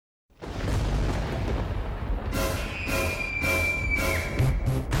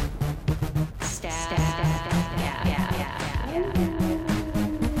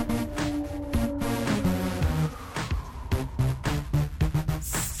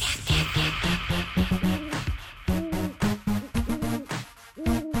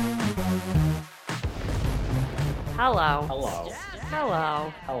Hello. Hello.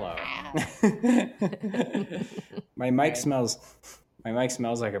 Hello. Hello. My mic smells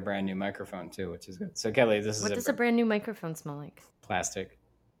like a brand new microphone too, which is good. So Kelly, this is What does a brand new microphone smell like? plastic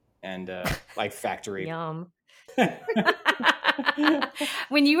and like factory. Yum.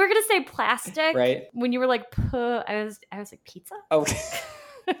 When you were gonna say plastic, Right? when you were like, I was like pizza. Oh,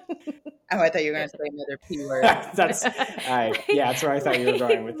 Oh, I thought you were going to say another P word. that's that's where I thought you were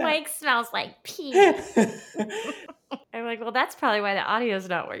going with that. Mike smells like pee. I'm like, well, that's probably why the audio is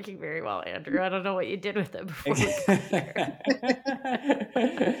not working very well, Andrew. I don't know what you did with it before we got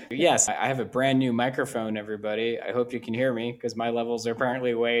here. Yes, I have a brand new microphone, everybody. I hope you can hear me because my levels are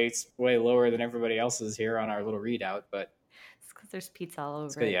apparently way lower than everybody else's here on our little readout. But it's because there's pizza all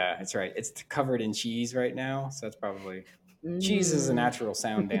over good, it. yeah, that's right. It's covered in cheese right now, so that's probably cheese is a natural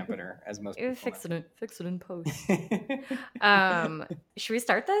sound dampener, as most people know. Fix it in post. Should we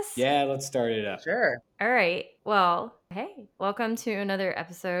start this? Yeah, let's start it up. Sure. All right. Well, hey, welcome to another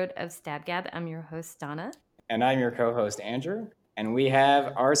episode of Stab Gab. I'm your host, Donna. And I'm your co-host, Andrew. And we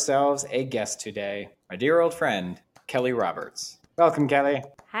have ourselves a guest today, my dear old friend, Kelly Roberts. Welcome, Kelly.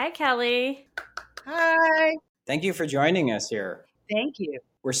 Hi, Kelly. Hi. Thank you for joining us here. Thank you.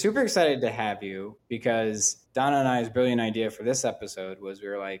 We're super excited to have you because Donna and I's brilliant idea for this episode was we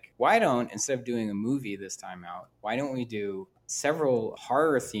were like, why don't, instead of doing a movie this time out, why don't we do several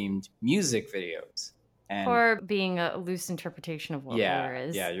horror-themed music videos? And or being a loose interpretation of what horror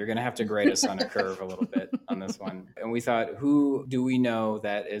is. Yeah, you're going to have to grade us on a curve a little bit on this one. And we thought, who do we know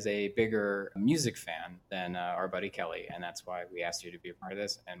that is a bigger music fan than our buddy Kelly? And that's why we asked you to be a part of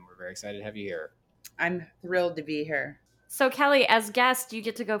this. And we're very excited to have you here. I'm thrilled to be here. So, Kelly, as guest, you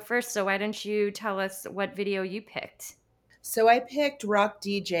get to go first. So why don't you tell us what video you picked? So I picked Rock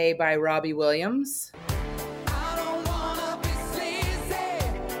DJ by Robbie Williams.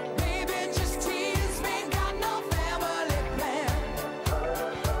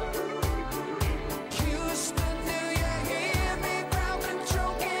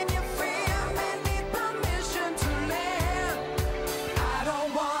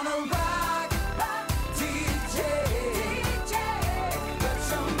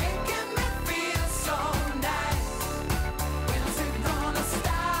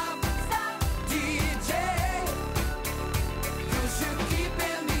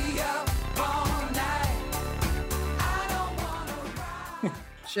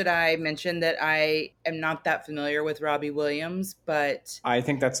 Should I mention that I am not that familiar with Robbie Williams, but I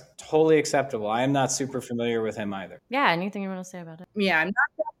think that's totally acceptable. I am not super familiar with him either. Yeah, anything you want to say about it? yeah, I'm not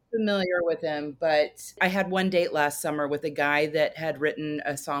that familiar with him, but I had one date last summer with a guy that had written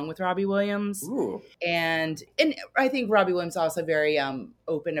a song with Robbie Williams. Ooh. And I think Robbie Williams also very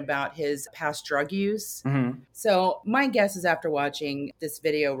open about his past drug use. Mm-hmm. So my guess is after watching this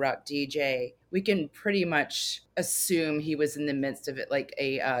video, Rock DJ, we can pretty much assume he was in the midst of it, like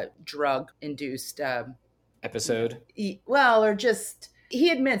a drug-induced episode. Or just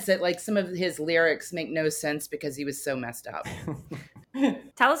he admits that like some of his lyrics make no sense because he was so messed up.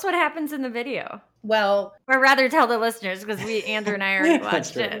 Tell us what happens in the video. Well, or rather tell the listeners, because Andrew and I already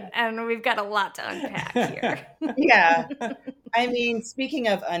watched true. it, and we've got a lot to unpack here. Yeah. I mean, speaking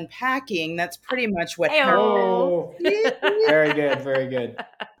of unpacking, that's pretty much what happened. Oh, very good, very good.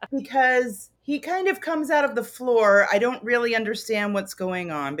 Because he kind of comes out of the floor. I don't really understand what's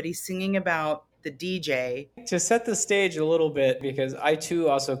going on, but he's singing about the DJ. To set the stage a little bit, because I too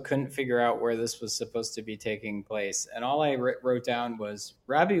also couldn't figure out where this was supposed to be taking place. And all I wrote down was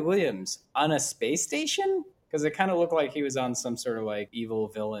Robbie Williams on a space station? Because it kind of looked like he was on some sort of like evil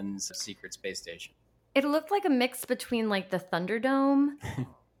villain's secret space station. It looked like a mix between like the Thunderdome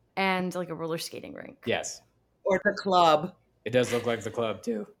and like a roller skating rink. Yes. Or the club. It does look like the club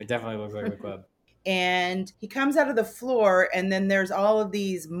too. It definitely looks like the club. And he comes out of the floor and then there's all of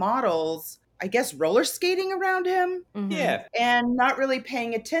these models, I guess, roller skating around him. Mm-hmm. Yeah. And not really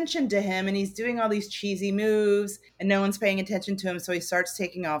paying attention to him. And he's doing all these cheesy moves and no one's paying attention to him. So he starts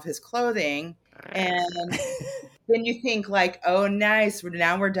taking off his clothing. And then you think like, oh, nice.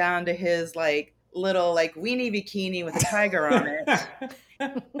 Now we're down to his like little like weenie bikini with a tiger on it.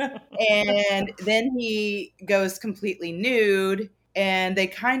 And then he goes completely nude. And they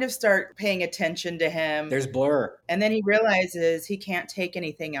kind of start paying attention to him. There's blur. And then he realizes he can't take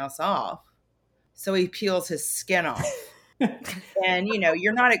anything else off. So he peels his skin off. And, you know,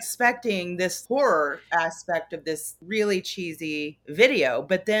 you're not expecting this horror aspect of this really cheesy video.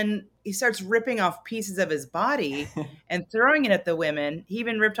 But then he starts ripping off pieces of his body and throwing it at the women. He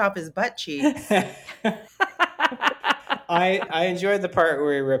even ripped off his butt cheeks. I enjoyed the part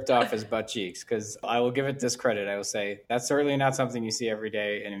where he ripped off his butt cheeks, because I will give it this credit. I will say that's certainly not something you see every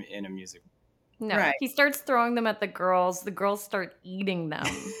day in a music. No, Right. he starts throwing them at the girls. The girls start eating them.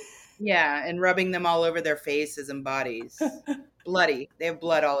 Yeah, and rubbing them all over their faces and bodies. Bloody. They have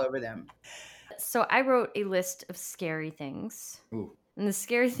blood all over them. So I wrote a list of scary things. Ooh. And the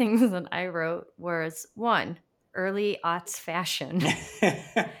scary things that I wrote was 1, early aughts fashion.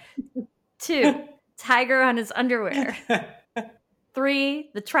 2, tiger on his underwear.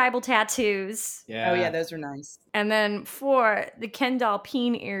 3, the tribal tattoos. Yeah. Oh, yeah, those are nice. And then 4, the Ken doll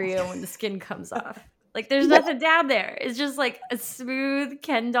peen area when the skin comes off. Like, there's nothing down there. It's just like a smooth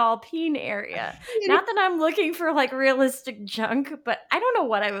Ken doll peen area. Not that I'm looking for like realistic junk, but I don't know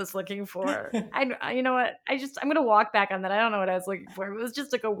what I was looking for. You know what? I'm going to walk back on that. I don't know what I was looking for. It was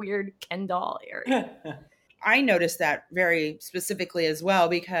just like a weird Ken doll area. I noticed that very specifically as well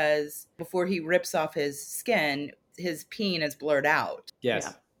because before he rips off his skin, his peen is blurred out. Yes.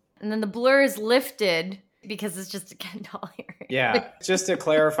 Yeah. And then the blur is lifted because it's just a Ken doll area. Yeah. Just to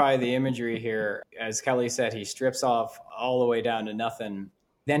clarify the imagery here, as Kelly said, he strips off all the way down to nothing.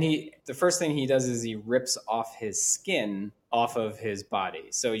 Then the first thing he does is he rips off his skin off of his body.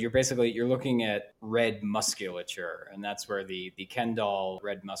 So you're looking at red musculature, and that's where the Ken doll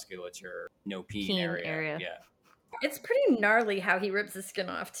red musculature, no peen area. Yeah. It's pretty gnarly how he rips the skin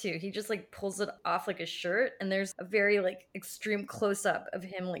off too. He just like pulls it off like a shirt, and there's a very like extreme close up of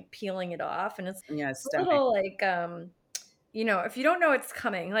him like peeling it off, and it's a little like if you don't know it's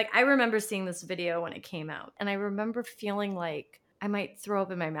coming. Like I remember seeing this video when it came out, and I remember feeling like I might throw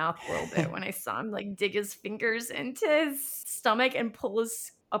up in my mouth a little bit when I saw him like dig his fingers into his stomach and pull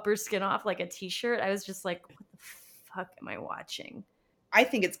his upper skin off like a t-shirt. I was just like, what the fuck am I watching? I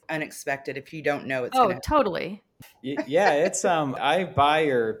think it's unexpected if you don't know it's totally. Yeah, it's I buy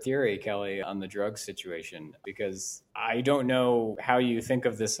your theory, Kelly, on the drug situation, because I don't know how you think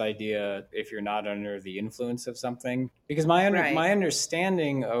of this idea if you're not under the influence of something. Because my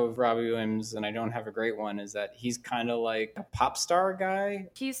understanding of Robbie Williams, and I don't have a great one, is that he's kind of like a pop star guy.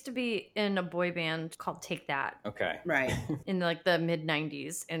 He used to be in a boy band called Take That. Okay. Right. In like the mid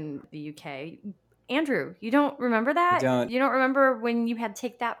 90s in the UK. Andrew, you don't remember that? You don't remember when you had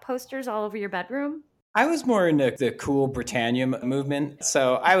Take That posters all over your bedroom? I was more into the cool Britannia movement,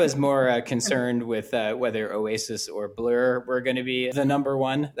 so I was more concerned with whether Oasis or Blur were going to be the number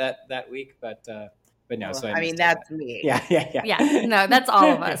one that week, but no. Well, so I mean, that's me. Yeah. No, that's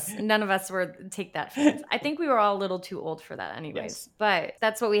all of us. None of us were Take That fans. I think we were all a little too old for that, anyways. Yes. But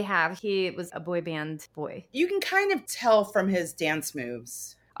that's what we have. He was a boy band boy. You can kind of tell from his dance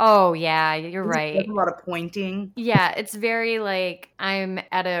moves. Oh, yeah, you're right. There's a lot of pointing. Yeah, it's very like I'm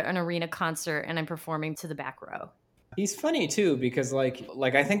at an arena concert and I'm performing to the back row. He's funny, too, because like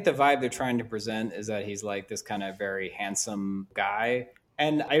I think the vibe they're trying to present is that he's like this kind of very handsome guy.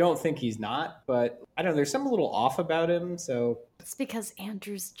 And I don't think he's not, but I don't know. There's something a little off about him. So it's because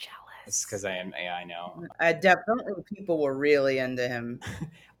Andrew's jealous. It's because I am. Yeah, I know. Definitely people were really into him.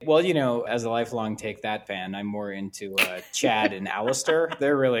 Well, as a lifelong Take That fan, I'm more into Chad and Alistair.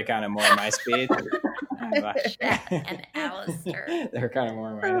 They're really kind of more my speed. Chad and Alistair. They're kind of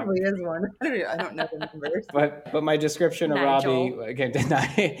more my Probably is one. I don't know the numbers. But my description of Nigel.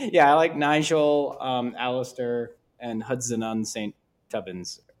 Robbie, I like Nigel, Alistair, and Hudson on St.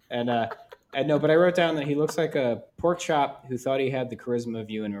 Tubbins. And no, but I wrote down that he looks like a pork chop who thought he had the charisma of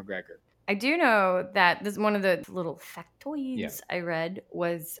Ewan McGregor. I do know that this one of the little factoids I read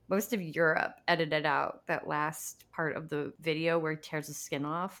was most of Europe edited out that last part of the video where he tears his skin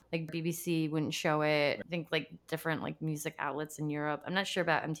off. Like BBC wouldn't show it. I think like different like music outlets in Europe. I'm not sure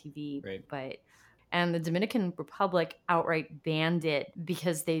about MTV, and the Dominican Republic outright banned it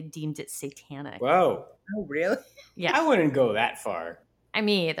because they deemed it satanic. Whoa. Oh, really? Yeah. I wouldn't go that far.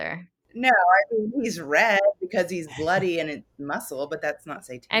 Me either. No, I mean, he's red because he's bloody and it's muscle, but that's not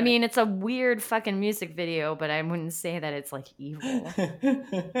satanic. I mean, it's a weird fucking music video, but I wouldn't say that it's like evil.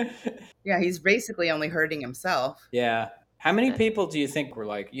 Yeah, he's basically only hurting himself. Yeah. How many people do you think were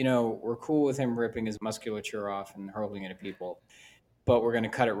like, we're cool with him ripping his musculature off and hurling it at people, but we're going to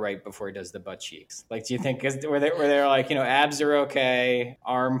cut it right before he does the butt cheeks? Like, do you think, were they like, abs are okay,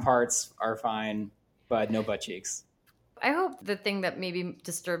 arm parts are fine, but no butt cheeks? I hope the thing that maybe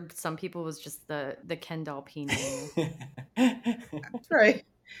disturbed some people was just the Ken doll peening. That's right.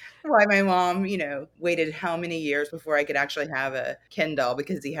 Why my mom, waited how many years before I could actually have a Ken doll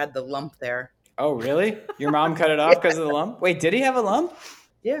because he had the lump there. Oh, really? Your mom cut it off because of the lump? Wait, did he have a lump?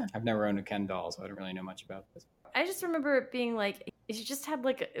 Yeah. I've never owned a Ken doll, so I don't really know much about this. I just remember it being like, it just had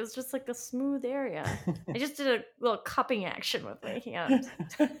like, it was just like a smooth area. I just did a little cupping action with my hand.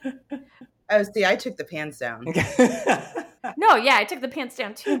 Oh, see, I took the pants down. No, yeah, I took the pants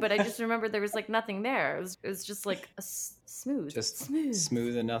down too, but I just remember there was like nothing there. It was just like a Smooth. Just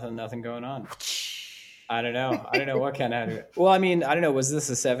smooth and nothing going on. I don't know what Ken had to. Well, I mean, I don't know. Was this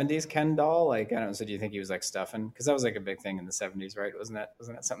a 70s Ken doll? Like, I don't know. So do you think he was like stuffing? Because that was like a big thing in the 70s, right? Wasn't that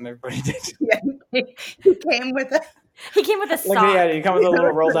something everybody did? Yeah, he came with a sock. Yeah, you come with a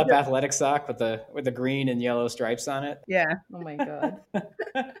little rolled up athletic sock with the green and yellow stripes on it. Yeah. Oh my God.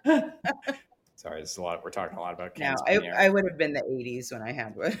 Sorry, this is a lot. We're talking a lot about Ken's. No, I would have been the 80s when I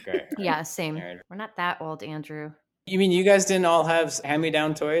had one. Okay. Yeah, same. Right. We're not that old, Andrew. You mean you guys didn't all have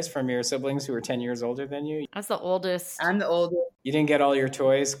hand-me-down toys from your siblings who were 10 years older than you? I was the oldest. I'm the oldest. You didn't get all your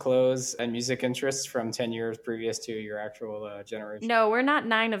toys, clothes, and music interests from 10 years previous to your actual generation? No, we're not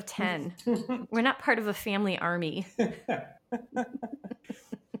 9 of 10. We're not part of a family army.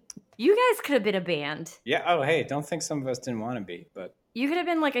 You guys could have been a band. Yeah. Oh, hey, don't think some of us didn't want to be, but... You could have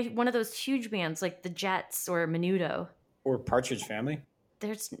been like one of those huge bands like the Jets or Menudo. Or Partridge Family.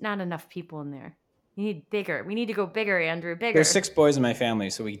 There's not enough people in there. You need bigger. We need to go bigger, Andrew. Bigger. There's 6 boys in my family,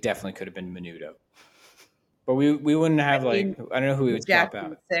 so we definitely could have been Menudo. But we wouldn't have I don't know who we would swap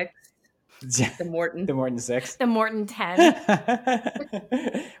out. 6. The Morton. The Morton 6. The Morton 10.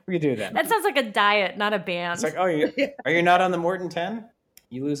 We could do that. That sounds like a diet, not a band. It's like, oh, are you not on the Morton 10?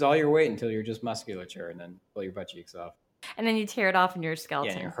 You lose all your weight until you're just musculature and then pull your butt cheeks off. And then you tear it off in your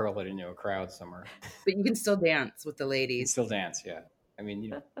skeleton. Yeah, and you hurl it into a crowd somewhere. But you can still dance with the ladies. You can still dance, yeah. I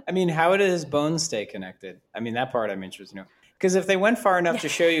mean, how did his bones stay connected? I mean, that part I'm interested in. Because if they went far enough to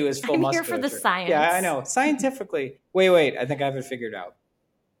show you his full musculature. I'm here for the science. Yeah, I know. Scientifically. Wait. I think I have it figured out.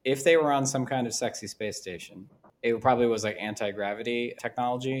 If they were on some kind of sexy space station, it probably was like anti-gravity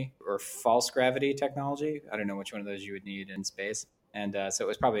technology or false gravity technology. I don't know which one of those you would need in space. And so it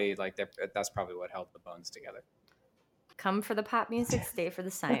was probably like that's probably what held the bones together. Come for the pop music, stay for the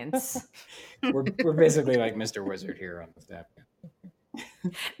science. We're basically like Mr. Wizard here on the staff.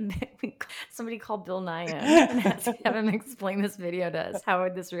 Somebody called Bill Nye and have him explain this video to us. How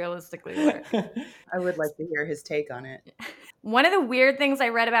would this realistically work? I would like to hear his take on it. One of the weird things I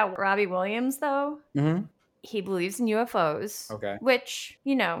read about Robbie Williams, though, he believes in UFOs. Okay. Which,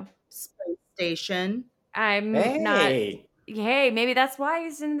 Space station. I'm not... Hey, maybe that's why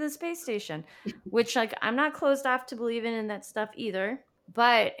he's in the space station. Which, I'm not closed off to believing in that stuff either.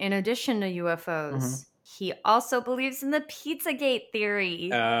 But in addition to UFOs... He also believes in the Pizzagate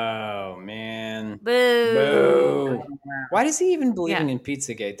theory. Oh, man. Boo. Why does he even believe in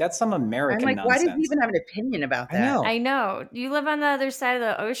Pizzagate? That's some American nonsense. Why does he even have an opinion about that? I know. You live on the other side of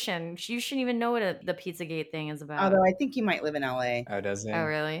the ocean. You shouldn't even know what the Pizzagate thing is about. Although I think he might live in LA. Oh, does he? Oh,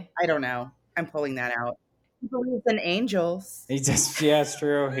 really? I don't know. I'm pulling that out. He believes in angels. It's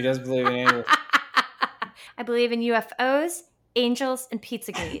true. He does believe in angels. I believe in UFOs. Angels and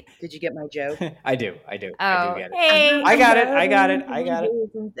Pizzagate. Did you get my joke? I do. Oh, I do get it. Hey. I got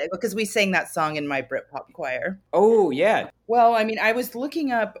it. Because we sang that song in my Britpop choir. Oh, yeah. Well, I mean, I was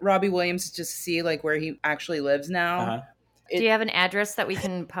looking up Robbie Williams to just see where he actually lives now. Uh-huh. Do you have an address that we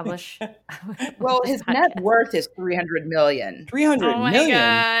can publish? Well, his net worth is $300 million. $300 million? Oh, my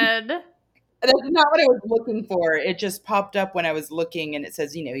God. That's not what I was looking for. It just popped up when I was looking and it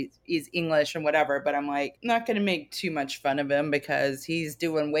says, he's English and whatever. But I'm like, not going to make too much fun of him because he's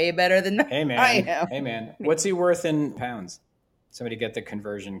doing way better than I am. Hey, man. What's he worth in pounds? Somebody get the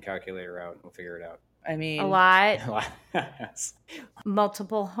conversion calculator out. We'll figure it out. I mean, a lot. Yes.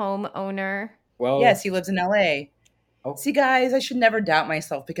 Multiple home owner. Well, yes, he lives in LA. Oh. See, guys, I should never doubt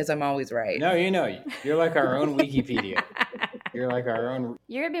myself because I'm always right. No, you're like our own Wikipedia. You're like our own.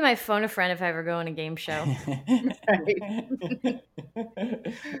 You're going to be my phone a friend if I ever go on a game show.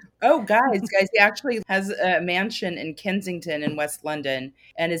 Oh, guys, he actually has a mansion in Kensington in West London,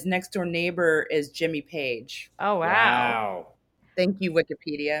 and his next door neighbor is Jimmy Page. Oh, wow. Thank you,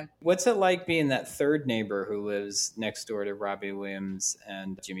 Wikipedia. What's it like being that third neighbor who lives next door to Robbie Williams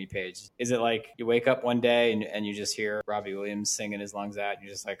and Jimmy Page? Is it like you wake up one day and you just hear Robbie Williams singing his lungs out? And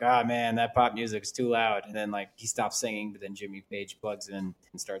you're just like, oh, man, that pop music's too loud. And then he stops singing, but then Jimmy Page plugs in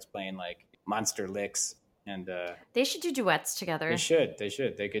and starts playing Monster Licks. And they should do duets together. They should.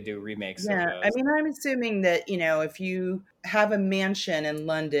 They could do remakes. Yeah, I mean, I'm assuming that, if you have a mansion in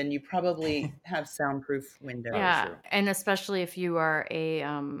London, you probably have soundproof windows. Yeah, and especially if you are a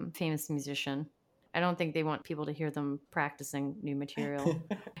famous musician. I don't think they want people to hear them practicing new material.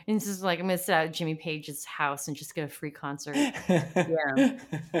 And it's just I'm going to sit out at Jimmy Page's house and just get a free concert. Yeah.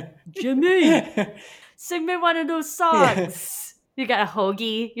 Jimmy, sing me one of those songs. You got a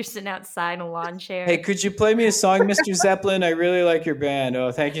hoagie. You're sitting outside in a lawn chair. Hey, could you play me a song, Mr. Zeppelin? I really like your band. Oh,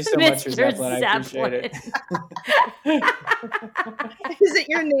 thank you so much, Mr. Zeppelin. I appreciate it. Is it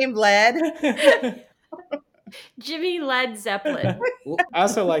your name, Vlad? Jimmy Led Zeppelin. I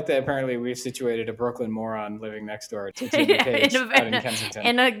also like that apparently we've situated a Brooklyn moron living next door to Jimmy Page out in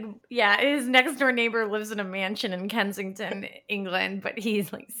Kensington. His next door neighbor lives in a mansion in Kensington, England, but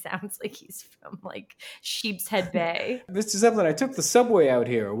he's like sounds like he's from like Sheepshead Bay. Mr. Zeppelin, I took the subway out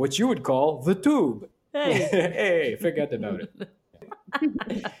here, what you would call the tube. Hey, forget about it.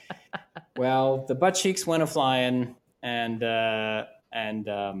 Well, the butt cheeks went a-flying, and I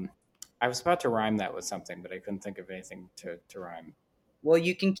was about to rhyme that with something, but I couldn't think of anything to rhyme. Well,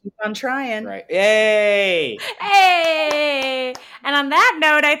 you can keep on trying. Right. Yay! Hey! And on that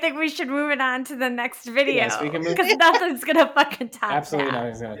note, I think we should move it on to the next video. Yes, we can move. Because nothing's going to fucking top Absolutely that.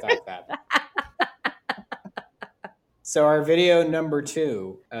 Nothing's going to top that. So our video number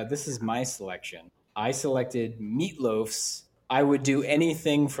 2, this is my selection. I selected Meatloaf's I Would Do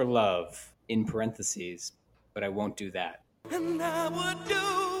Anything for Love, in parentheses, but I won't do that. And I would do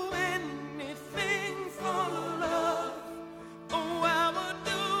anything for love. Oh, I would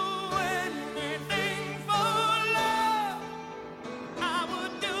do anything for love. I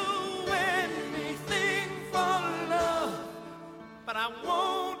would do anything for love. But I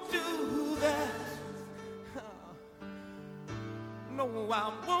won't do that. No,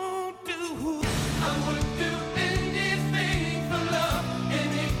 I won't do. I would do anything for love.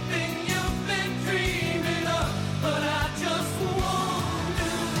 Anything you've been dreaming of. But I just won't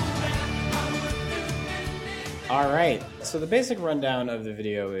do that. I would do anything. All right. So the basic rundown of the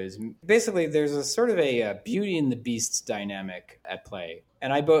video is basically there's a sort of a Beauty and the Beast dynamic at play.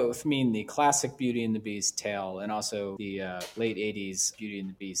 And I both mean the classic Beauty and the Beast tale and also the late 80s Beauty and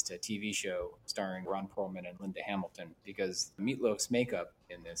the Beast TV show starring Ron Perlman and Linda Hamilton, because Meatloaf's makeup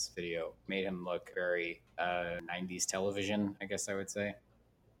in this video made him look very 90s television, I guess I would say.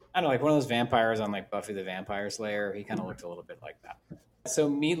 I don't know, like one of those vampires on like Buffy the Vampire Slayer. He kind of looked a little bit like that. So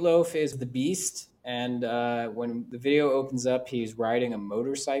Meatloaf is the Beast, and when the video opens up, he's riding a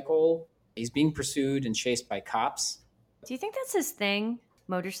motorcycle. He's being pursued and chased by cops. Do you think that's his thing?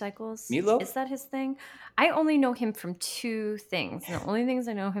 Motorcycles? Meatloaf? Is that his thing? I only know him from 2 things. And the only things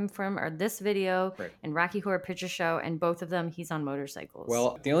I know him from are this video and Rocky Horror Picture Show, and both of them he's on motorcycles.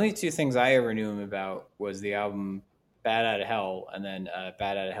 Well, the only 2 things I ever knew him about was the album Bad Outta Hell and then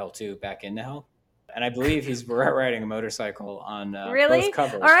Bad Outta Hell 2, Back Into Hell. And I believe he's riding a motorcycle on both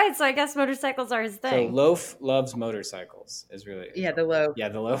covers. All right, so I guess motorcycles are his thing. So Loaf loves motorcycles is really... Yeah, the Loaf. Yeah,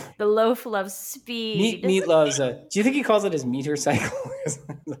 the Loaf. The Loaf loves speed. Meat loves... do you think he calls it his meter cycle?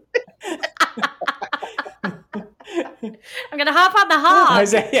 I'm going to hop on the hog.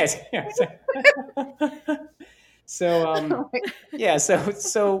 Yes. So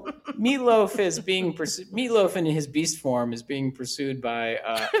so Meatloaf is being pursued. Meatloaf in his beast form is being pursued by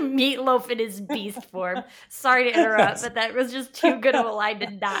Meatloaf in his beast form. Sorry to interrupt, but that was just too good of a line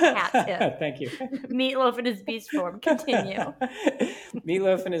to not hat him. Thank you. Meatloaf in his beast form. Continue.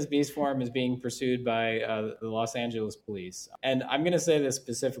 Meatloaf in his beast form is being pursued by the Los Angeles police. And I'm going to say this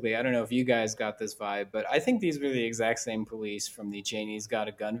specifically. I don't know if you guys got this vibe, but I think these were the exact same police from the Janie's Got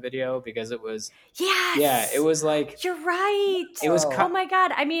a Gun video, because it was... Yes! Yeah, it was like... You're right. It was... oh my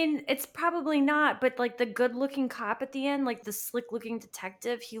God. I mean, it's probably not, but like the good-looking cop at the end, like the slick-looking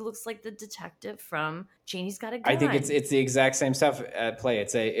detective, he looks like the detective from Janie's Got a Gun. I think it's the exact same stuff at play.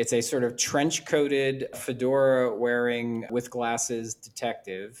 It's a sort of trench-coated, fedora-wearing, with glasses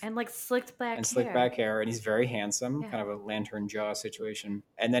detective. And like slicked back hair. And slicked back hair. And he's very handsome, kind of a lantern jaw situation.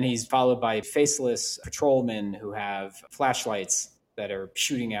 And then he's followed by faceless patrolmen who have flashlights that are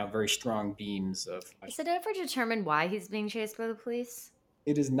shooting out very strong beams of... Is it ever determined why he's being chased by the police?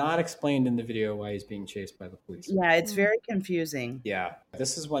 It is not explained in the video why he's being chased by the police. Yeah, it's very confusing. Yeah.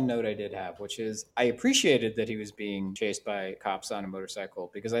 This is one note I did have, which is I appreciated that he was being chased by cops on a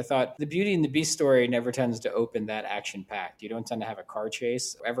motorcycle, because I thought the Beauty and the Beast story never tends to open that action-packed. You don't tend to have a car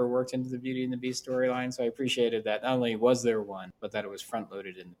chase ever worked into the Beauty and the Beast storyline, so I appreciated that not only was there one, but that it was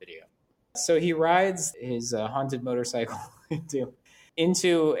front-loaded in the video. So he rides his haunted motorcycle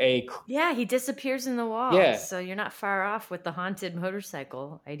into a... Yeah, he disappears in the wall. Yeah. So you're not far off with the haunted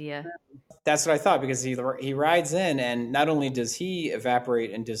motorcycle idea. That's what I thought, because he rides in, and not only does he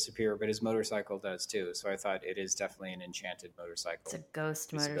evaporate and disappear, but his motorcycle does too. So I thought it is definitely an enchanted motorcycle. It's a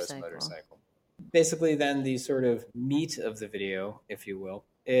ghost motorcycle. Basically, then the sort of meat of the video, if you will,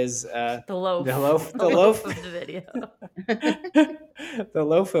 is the loaf. The loaf of the video. The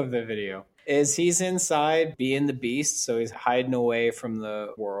loaf of the video is he's inside being the Beast, so he's hiding away from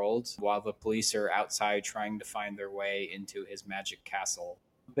the world while the police are outside trying to find their way into his magic castle.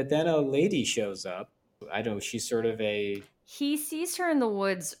 But then a lady shows up. I know she's sort of a... He sees her in the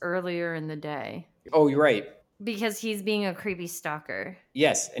woods earlier in the day. Oh, you're right. Because he's being a creepy stalker.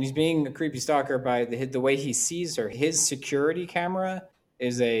 Yes, and he's being a creepy stalker by the way he sees her. His security camera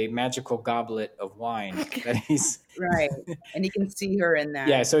is a magical goblet of wine that he's right, and he can see her in that.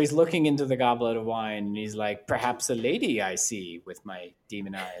 Yeah, so he's looking into the goblet of wine, and he's like, perhaps a lady I see with my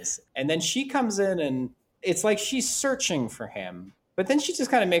demon eyes. And then she comes in, and it's like she's searching for him, but then she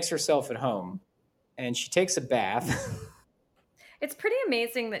just kind of makes herself at home, and she takes a bath. It's pretty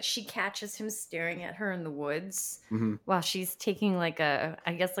amazing that she catches him staring at her in the woods Mm-hmm. while she's taking like a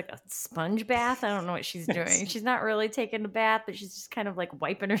sponge bath. I don't know what she's doing. She's not really taking a bath, but she's just kind of like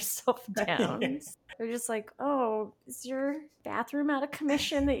wiping herself down. Yes. They're just like, oh, is your bathroom out of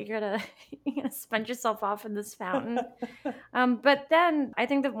commission that you're gonna sponge yourself off in this fountain? But then I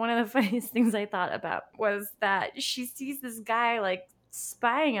think that one of the funniest things I thought about was that she sees this guy like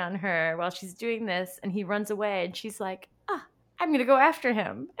spying on her while she's doing this, and he runs away, and she's like, I'm going to go after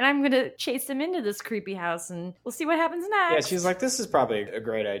him, and I'm going to chase him into this creepy house, and we'll see what happens next. Yeah, she's like, this is probably a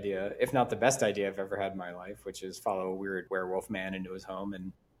great idea, if not the best idea I've ever had in my life, which is follow a weird werewolf man into his home.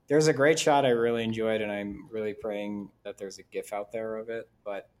 And there's a great shot I really enjoyed, and I'm really praying that there's a GIF out there of it.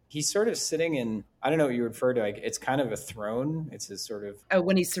 But he's sort of sitting in, I don't know what you refer to, like it's kind of a throne. It's his sort of... Oh,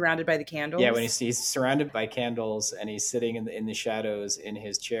 when he's surrounded by the candles? Yeah, when he's surrounded by candles, and he's sitting in the shadows in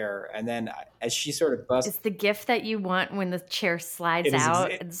his chair. And then as she sort of busts... It's the GIF that you want when the chair slides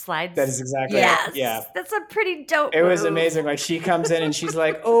out and slides. That is exactly yes, yeah. That's a pretty dope It was move. amazing. Like she comes in and she's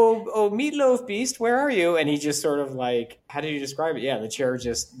like, oh, Meatloaf Beast, where are you? And he just sort of like, how did you describe it? Yeah, the chair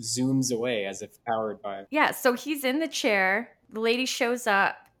just zooms away as if powered by... Yeah, so he's in the chair. The lady shows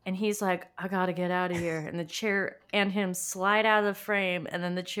up. And he's like, I gotta get out of here. And the chair and him slide out of the frame, and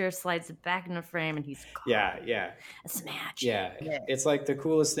then the chair slides back in the frame, and he's caught. Yeah. It's magic. Yeah. It's like the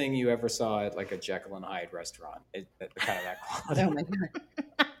coolest thing you ever saw at like a Jekyll and Hyde restaurant. Kind of that quality. Oh my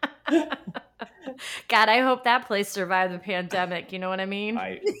God. God, I hope that place survived the pandemic. You know what I mean?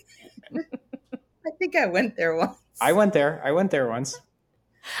 I think I went there once. I went there once.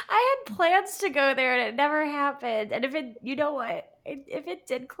 I had plans to go there, and it never happened. And if it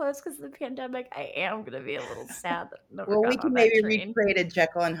did close because of the pandemic, I am going to be a little sad. That well, we can maybe recreate a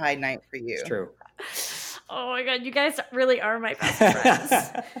Jekyll and Hyde night for you. It's true. Oh my God, you guys really are my best friends.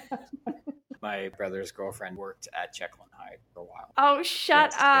 My brother's girlfriend worked at Jekyll and Hyde for a while. Oh,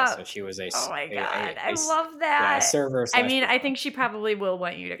 shut up. Yeah, so she was oh my God, I love that. Yeah, a server. I mean, I think she probably will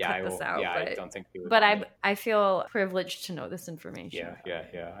want you to cut this out. Yeah, but, I don't think you would. But I feel privileged to know this information.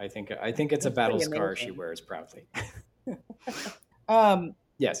 Yeah. I think it's a battle scar she wears proudly.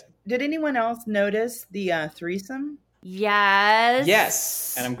 Yes. Did anyone else notice the threesome?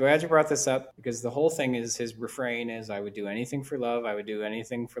 Yes. And I'm glad you brought this up, because the whole thing is, his refrain is, I would do anything for love,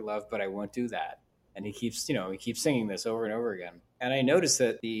 but I won't do that. And he keeps singing this over and over again. And I noticed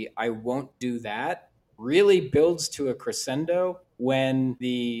that the I won't do that really builds to a crescendo when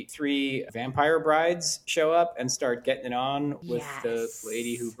the three vampire brides show up and start getting it on with the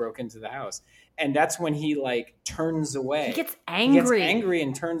lady who broke into the house. And that's when he like turns away. He gets angry. He gets angry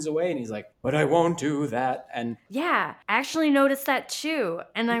and turns away, and he's like, but I won't do that. And yeah, I actually noticed that too.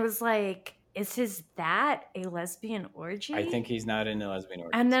 And I was like, is that a lesbian orgy? I think he's not into lesbian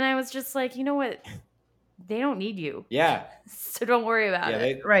orgy. And then I was just like, you know what? They don't need you. Yeah. So don't worry about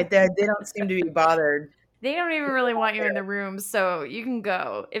it. Right. They don't seem to be bothered. They don't even really want you in the room, so you can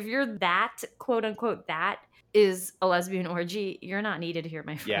go. If you're that, quote unquote, that is a lesbian orgy, you're not needed here,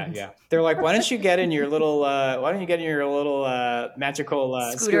 my friend. Yeah. They're like, why don't you get in your little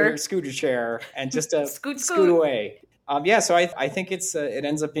magical scooter chair and just scoot away. So I think it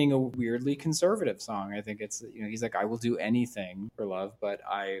ends up being a weirdly conservative song. I think it's, he's like, I will do anything for love, but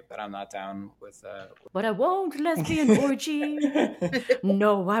I'm not down with. But I won't lesbian orgy.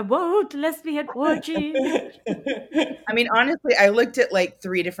 No, I won't lesbian orgy. I mean, honestly, I looked at like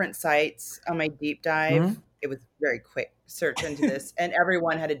 3 different sites on my deep dive. Mm-hmm. It was very quick search into this, and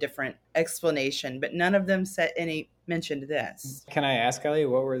everyone had a different explanation, but none of them mentioned this. Can I ask, Ellie,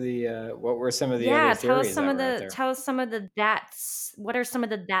 what were some of the other theories? Tell us some of the dats. What are some of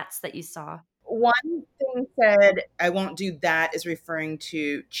the dats that you saw? One thing said, I won't do that, is referring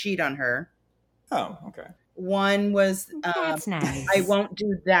to cheat on her. Oh, okay. One was, that's nice. I won't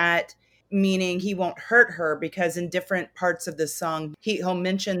do that, meaning he won't hurt her, because in different parts of the song, he'll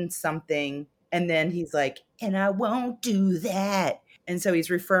mention something, and then he's like, and I won't do that. And so he's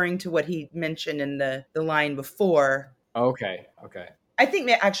referring to what he mentioned in the line before. Okay. I think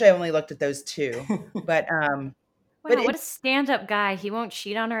actually I only looked at those 2. But Wow, what a stand-up guy. He won't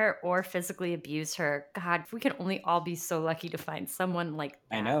cheat on her or physically abuse her. God, we could only all be so lucky to find someone like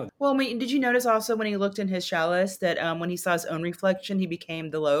that. I know. Well, did you notice also when he looked in his chalice that when he saw his own reflection, he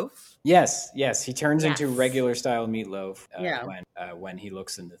became the loaf? Yes. He turns into regular style Meatloaf when he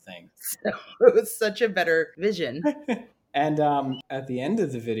looks in the thing. So it was such a better vision. And at the end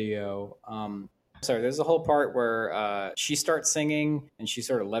of the video, there's a whole part where she starts singing and she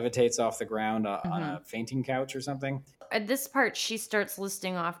sort of levitates off the ground on a fainting couch or something. At this part, she starts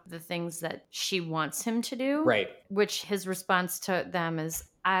listing off the things that she wants him to do. Right. Which his response to them is,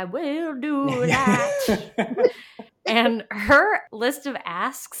 I will do that. And her list of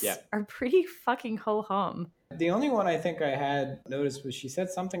asks are pretty fucking ho-hum. The only one I think I had noticed was she said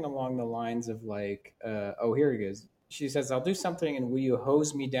something along the lines of like, here it is. She says, I'll do something and will you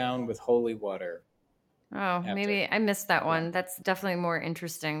hose me down with holy water? Oh, maybe I missed that one. Yeah. That's definitely more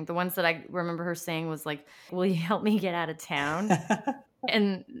interesting. The ones that I remember her saying was like, will you help me get out of town?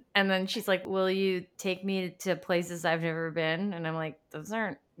 and then she's like, will you take me to places I've never been? And I'm like, those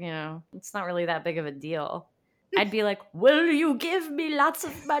aren't, it's not really that big of a deal. I'd be like, will you give me lots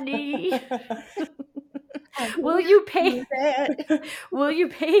of money? Will you pay? Will you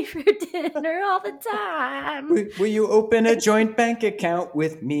pay for dinner all the time? Will you open a joint bank account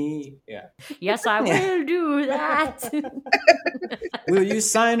with me? Yeah. Yes, I will do that. Will you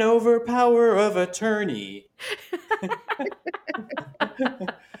sign over power of attorney?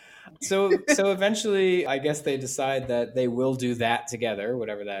 So eventually, I guess they decide that they will do that together,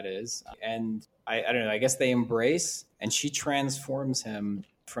 whatever that is. And I don't know, I guess they embrace, and she transforms him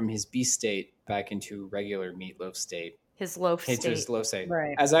from his beast state back into regular Meatloaf state. His loaf state. Into his loaf state.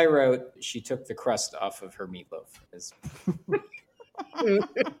 Right. As I wrote, she took the crust off of her meatloaf.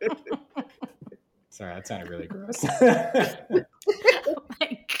 Sorry, that sounded really gross. Oh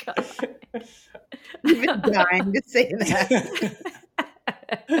my God. You've been dying to say that.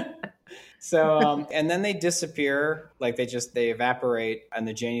 So, and then they disappear, like they evaporate, and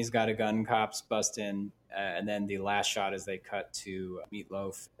the Janie's Got a Gun cops bust in. And then the last shot is they cut to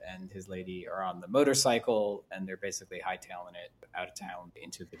Meatloaf and his lady are on the motorcycle, and they're basically hightailing it out of town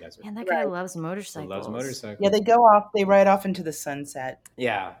into the desert. And that guy loves motorcycles. He loves motorcycles. Yeah, they ride off into the sunset.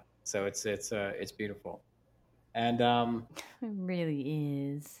 Yeah, so it's beautiful, and it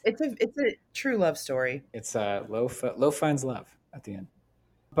really is. It's a true love story. It's Loaf finds love at the end.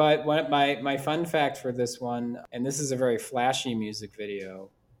 But my fun fact for this one, and this is a very flashy music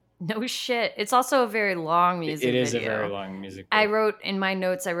video. No shit. It's also a very long music video. It is a very long music video. I wrote in my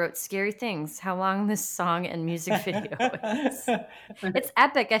notes, scary things, how long this song and music video is. It's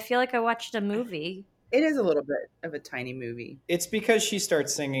epic. I feel like I watched a movie. It is a little bit of a tiny movie. It's because she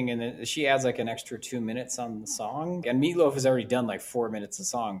starts singing and then she adds like an extra 2 minutes on the song. And Meatloaf has already done like 4 minutes of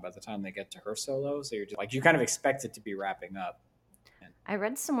song by the time they get to her solo. So you're just like, you kind of expect it to be wrapping up. I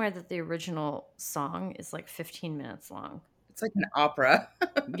read somewhere that the original song is like 15 minutes long. It's like an opera.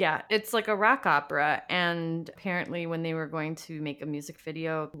 Yeah, it's like a rock opera. And apparently when they were going to make a music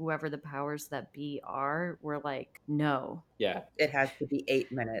video, whoever the powers that be are were like, no. Yeah. It has to be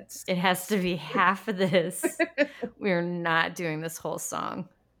 8 minutes. It has to be half of this. We're not doing this whole song.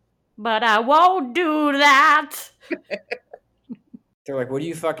 But I won't do that. They're like, what do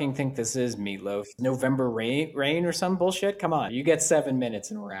you fucking think this is, Meatloaf? November rain or some bullshit? Come on, you get 7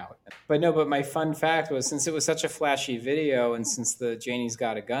 minutes and we're out. But my fun fact was, since it was such a flashy video and since the Janie's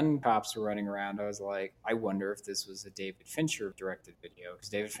Got a Gun cops were running around, I was like, I wonder if this was a David Fincher directed video, because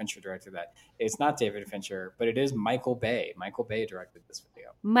David Fincher directed that. It's not David Fincher, but it is Michael Bay. Michael Bay directed this video.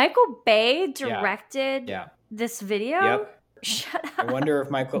 Michael Bay directed this video? Yep. Shut up. I wonder if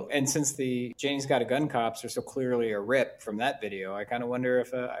and since the Janie's Got a Gun cops are so clearly a rip from that video, I kind of wonder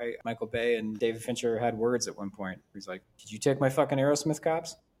if Michael Bay and David Fincher had words at one point. He's like, did you take my fucking Aerosmith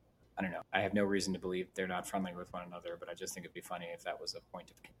cops? I don't know. I have no reason to believe they're not friendly with one another, but I just think it'd be funny if that was a point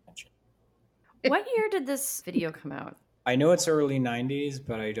of contention. What year did this video come out? I know it's early 90s,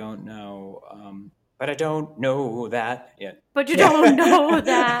 but I don't know. But I don't know that yet. But you don't know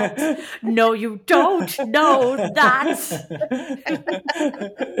that. No, you don't know that.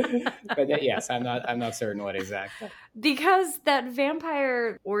 But yes, I'm not certain what exactly. Because that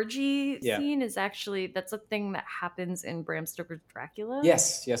vampire orgy scene is actually, that's a thing that happens in Bram Stoker's Dracula.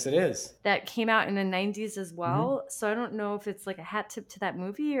 Yes, it is. That came out in the 90s as well. Mm-hmm. So I don't know if it's like a hat tip to that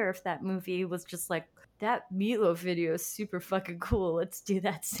movie or if that movie was just like, that Meatloaf video is super fucking cool. Let's do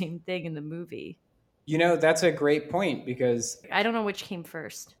that same thing in the movie. That's a great point because I don't know which came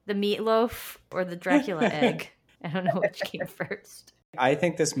first, the meatloaf or the Dracula egg. I don't know which came first. I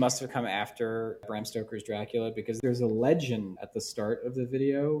think this must have come after Bram Stoker's Dracula because there's a legend at the start of the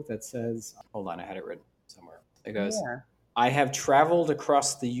video that says, hold on, I had it written somewhere. It goes, I have traveled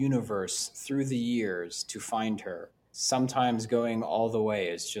across the universe through the years to find her. Sometimes going all the way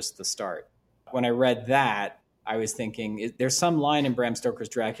is just the start. When I read that, I was thinking, there's some line in Bram Stoker's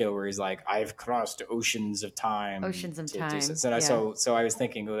Dracula where he's like, I've crossed oceans of time. So I was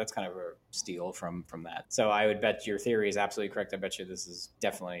thinking, that's kind of a steal from that. So I would bet your theory is absolutely correct. I bet you this is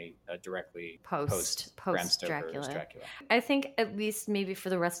definitely directly post Bram Stoker's Dracula. I think at least maybe for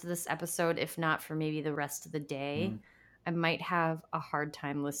the rest of this episode, if not for maybe the rest of the day, I might have a hard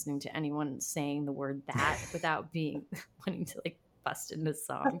time listening to anyone saying the word that without being wanting to like bust into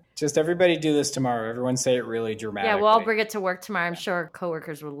song. Just everybody do this tomorrow. Everyone say it really dramatically. Yeah, we'll all bring it to work tomorrow. I'm sure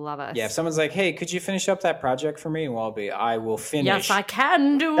coworkers will love us. Yeah, if someone's like, hey, could you finish up that project for me? Well, I will finish. Yes, I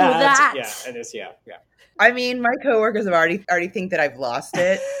can do that. Yeah, it is. Yeah. I mean, my coworkers have already think that I've lost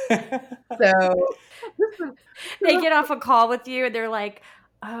it. So they get off a call with you and they're like,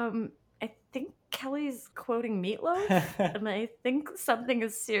 I think Kelly's quoting Meatloaf, and I think something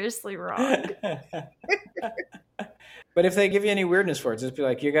is seriously wrong. But if they give you any weirdness for it, just be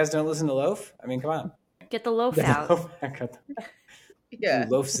like, you guys don't listen to Loaf? I mean, come on. Get the loaf out. Yeah.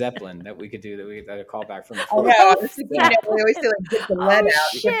 Loaf Zeppelin that we could do, that a callback from. Oh, yeah, I was thinking, we always say, like, get the lead out.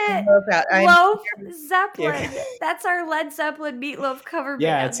 Shit. Get the loaf out. Loaf Zeppelin. Yeah. That's our Led Zeppelin Meatloaf cover band.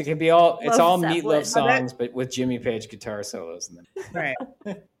 Yeah, it can be all, it's all Zeppelin. Meatloaf songs, but with Jimmy Page guitar solos in them. Right.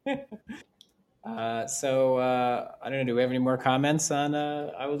 So, I don't know, do we have any more comments on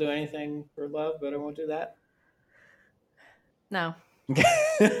I Will Do Anything for Love, but I won't do that? No.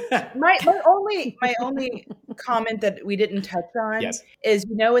 my only comment that we didn't touch on is,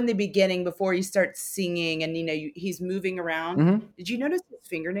 in the beginning before he starts singing and he's moving around, did you notice his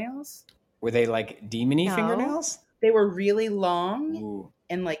fingernails? Were they like demony fingernails? They were really long. Ooh.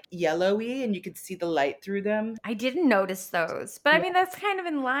 And like yellowy, and you could see the light through them. I didn't notice those, but I mean that's kind of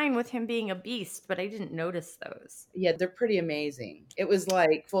in line with him being a beast, but I didn't notice those. Yeah, they're pretty amazing. It was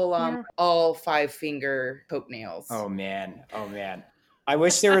like full on all 5-finger toenails. Oh man. I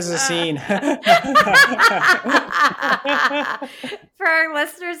wish there was a scene. For our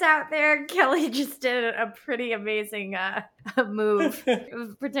listeners out there, Kelly just did a pretty amazing move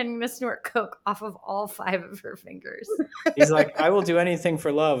of pretending to snort coke off of all 5 of her fingers. He's like, I will do anything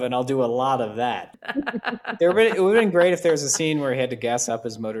for love, and I'll do a lot of that. It would have been great if there was a scene where he had to gas up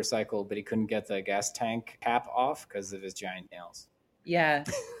his motorcycle, but he couldn't get the gas tank cap off because of his giant nails. Yeah.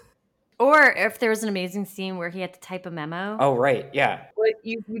 Or if there was an amazing scene where he had to type a memo. Oh, right. Yeah. But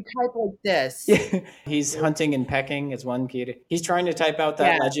you type like this. He's hunting and pecking is one key. He's trying to type out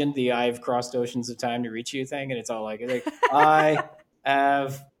that legend, the I've crossed oceans of time to reach you thing. And it's all like I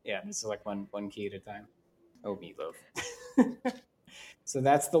have. Yeah. This is like one key at a time. Oh, Meatloaf. So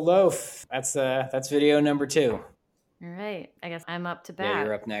that's the loaf. That's video number 2. All right. I guess I'm up to bat. Yeah,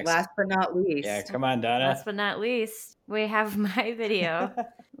 you're up next. Last but not least. Yeah, come on, Donna. Last but not least, we have my video,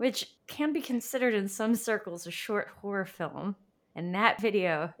 which can be considered in some circles a short horror film. And that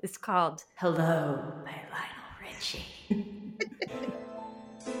video is called Hello by Lionel Richie.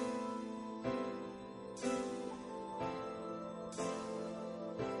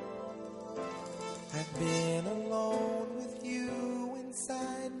 I've been alone with you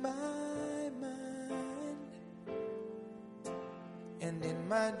inside my mind, and in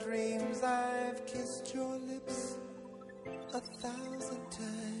my dreams I've kissed your lips 1,000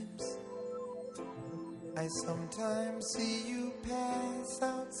 times. I sometimes see you pass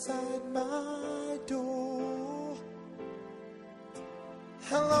outside my door.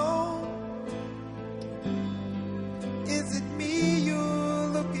 Hello, is it me you're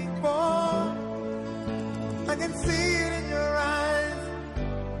looking for? I can see it in your eyes,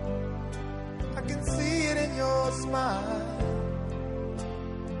 I can see it in your smile,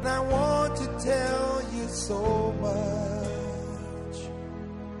 and I want to tell you so much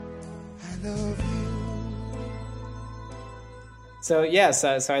I love you. So yes,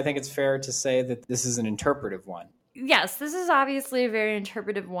 so I think it's fair to say that this is an interpretive one. Yes, this is obviously a very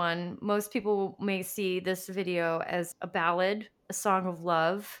interpretive one. Most people may see this video as a ballad, a song of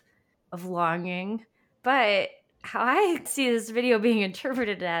love, of longing. But how I see this video being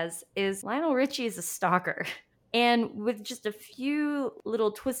interpreted as is Lionel Richie is a stalker. And with just a few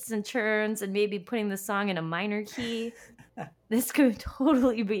little twists and turns and maybe putting the song in a minor key, this could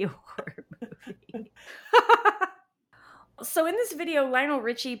totally be a horror movie. So in this video, Lionel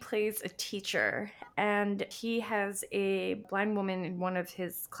Richie plays a teacher, and he has a blind woman in one of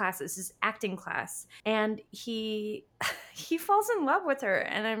his classes, his acting class, and he falls in love with her,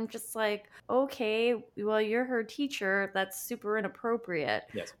 and I'm just like, okay, well, you're her teacher, that's super inappropriate.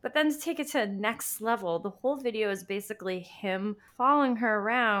 Yes. But then to take it to the next level, the whole video is basically him following her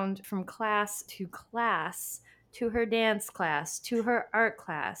around from class to class, to her dance class, to her art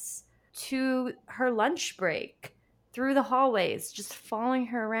class, to her lunch break, through the hallways, just following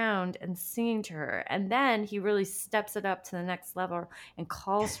her around and singing to her. And then he really steps it up to the next level and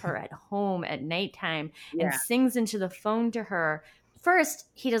calls her at home at nighttime and sings into the phone to her. First,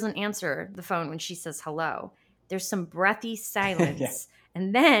 he doesn't answer the phone when she says hello. There's some breathy silence.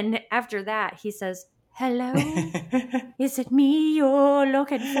 And then after that, he says, hello, is it me you're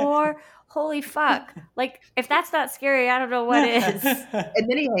looking for? Holy fuck. Like, if that's not scary, I don't know what is. And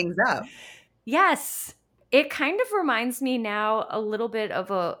then he hangs up. Yes. It kind of reminds me now a little bit of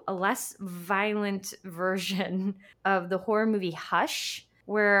a less violent version of the horror movie Hush,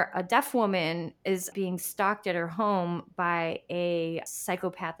 where a deaf woman is being stalked at her home by a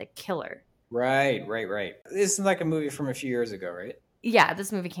psychopathic killer. Right. This is like a movie from a few years ago, right? Yeah,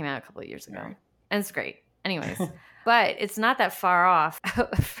 this movie came out a couple of years ago. Yeah. And it's great. Anyways, but it's not that far off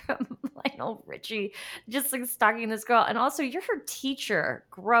from Lionel Richie just like stalking this girl. And also, you're her teacher.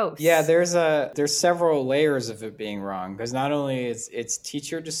 Gross. Yeah, there's several layers of it being wrong, because not only it's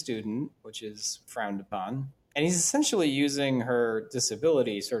teacher to student, which is frowned upon, and he's essentially using her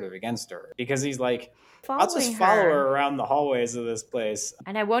disability sort of against her, because he's like, I'll just follow her around the hallways of this place.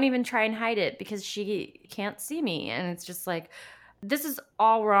 And I won't even try and hide it because she can't see me. And it's just like, this is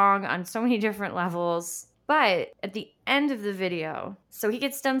all wrong on so many different levels. But at the end of the video, so he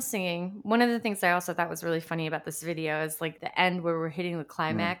gets done singing. One of the things I also thought was really funny about this video is like the end where we're hitting the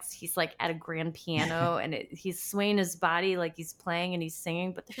climax. He's like at a grand piano and he's swaying his body like he's playing and he's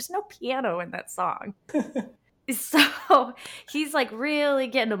singing, but there's no piano in that song. So he's like really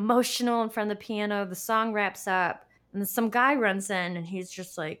getting emotional in front of the piano. The song wraps up and then some guy runs in and he's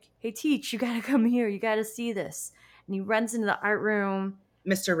just like, hey, Teach, you got to come here. You got to see this. And he runs into the art room.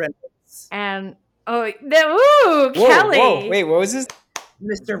 Mr. Reynolds. And, Kelly. Whoa, wait, what was this?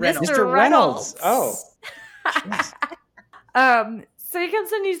 Mr. Reynolds. Mr. Reynolds. Oh. So he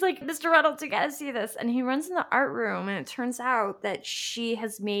comes in and he's like, Mr. Reynolds, you got to see this. And he runs in the art room and it turns out that she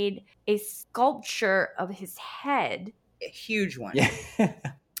has made a sculpture of his head. A huge one. Yeah.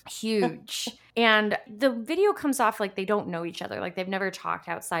 Huge. And the video comes off like they don't know each other. Like they've never talked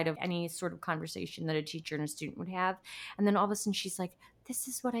outside of any sort of conversation that a teacher and a student would have. And then all of a sudden she's like, this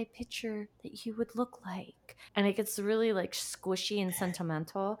is what I picture that you would look like. And it gets really like squishy and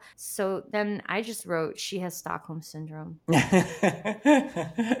sentimental. So then I just wrote, she has Stockholm Syndrome.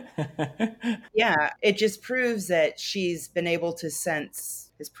 Yeah, it just proves that she's been able to sense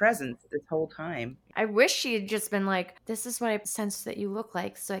his presence this whole time. I wish she had just been like, this is what I sense that you look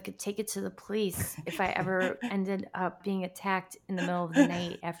like, so I could take it to the police if I ever ended up being attacked in the middle of the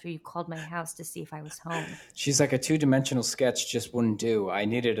night after you called my house to see if I was home. She's like, a 2-dimensional sketch just wouldn't do. I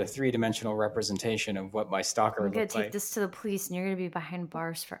needed a 3-dimensional representation of what my stalker looked like. I'm going to take this to the police and you're going to be behind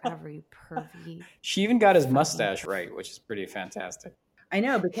bars forever, you pervy. She even got his mustache right, which is pretty fantastic. I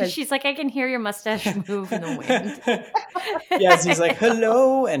know, because she's like, I can hear your mustache move in the wind. Yes, he's like,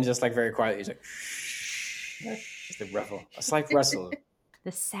 hello, and just like very quiet, he's like, shh, just a ruffle, a slight rustle.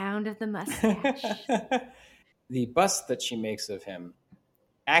 The sound of the mustache. The bust that she makes of him,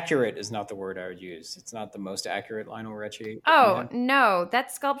 accurate is not the word I would use. It's not the most accurate Lionel Richie. Oh, no, that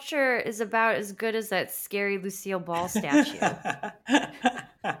sculpture is about as good as that scary Lucille Ball statue.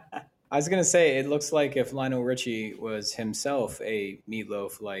 I was going to say, it looks like if Lionel Richie was himself a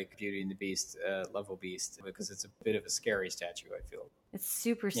Meatloaf like Beauty and the Beast level beast, because it's a bit of a scary statue, I feel. It's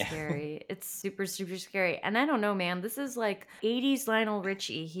super scary. It's super, super scary. And I don't know, man, this is like 80s Lionel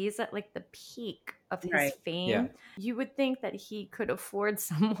Richie. He's at like the peak of his fame. Yeah. You would think that he could afford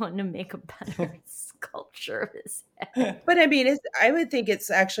someone to make a better sculpture of his head. But I mean, I would think it's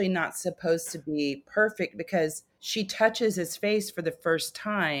actually not supposed to be perfect because she touches his face for the first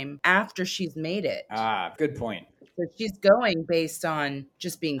time after she's made it. Ah, good point. So she's going based on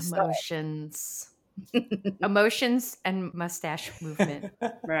just being emotions. Emotions and mustache movement.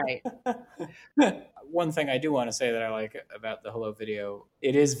 Right. One thing I do want to say that I like about the Hello video,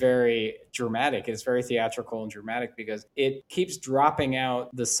 it is very dramatic. It's very theatrical and dramatic because it keeps dropping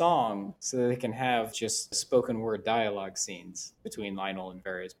out the song so that they can have just spoken word dialogue scenes between Lionel and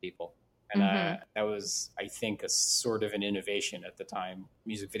various people. And that was, I think, a sort of an innovation at the time.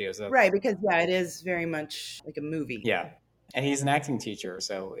 Music videos. Right, because, it is very much like a movie. Yeah. And he's an acting teacher,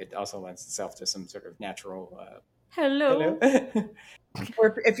 so it also lends itself to some sort of natural... Hello.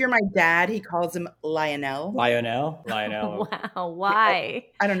 Or if you're my dad, he calls him Lionel. Lionel. Wow, why?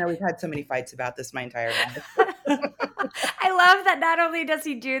 I don't know. We've had so many fights about this my entire life. I love that not only does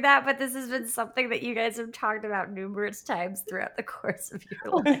he do that, but this has been something that you guys have talked about numerous times throughout the course of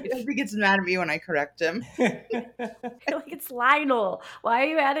your life. I think he gets mad at me when I correct him. Like, it's Lionel. Why are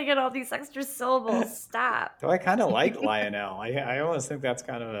you adding in all these extra syllables? Stop. So I kind of like Lionel. I almost think that's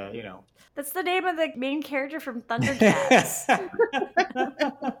kind of a, That's the name of the main character from Thundercats.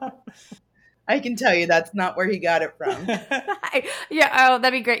 I can tell you that's not where he got it from.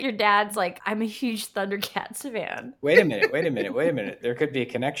 That'd be great. Your dad's like, I'm a huge Thundercats fan. Wait a minute. There could be a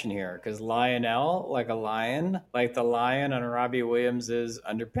connection here because Lionel, like a lion, like the lion on Robbie Williams's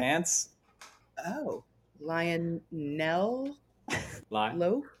underpants. Oh, Lionel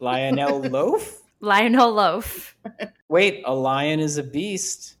Loaf? Lionel Loaf? Lionel Loaf. Wait, a lion is a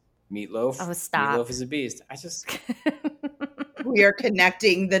beast. Meatloaf. Oh, stop. Meatloaf is a beast. We are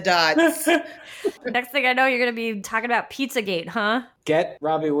connecting the dots. Next thing I know, you're going to be talking about Pizzagate, huh? Get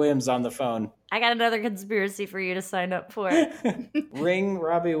Robbie Williams on the phone. I got another conspiracy for you to sign up for. Ring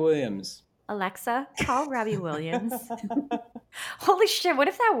Robbie Williams. Alexa, call Robbie Williams. Holy shit, what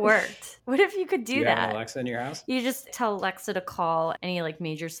if that worked? What if you could do that? You have an Alexa in your house? You just tell Alexa to call any like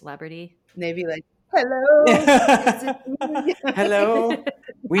major celebrity. And they'd be like, hello. Hello.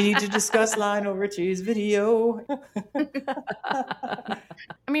 We need to discuss Lionel Richie's video. I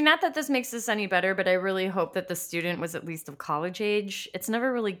mean, not that this makes this any better, but I really hope that the student was at least of college age. It's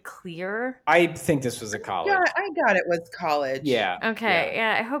never really clear. I think this was a college. Yeah, I got it was college. Yeah. Okay,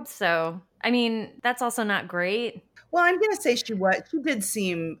 yeah, I hope so. I mean, that's also not great. Well, I'm going to say she did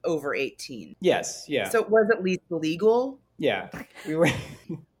seem over 18. Yes, yeah. So it was at least legal. Yeah. We were...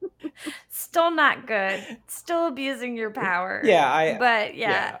 Still not good. Still abusing your power. Yeah,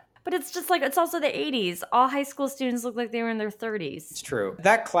 But it's just like, it's also the 80s. All high school students look like they were in their 30s. It's true.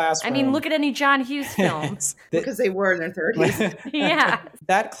 That classroom... I mean, look at any John Hughes film. Because they were in their 30s. Yeah.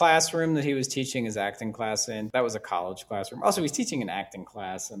 That classroom that he was teaching his acting class in, that was a college classroom. Also, he's teaching an acting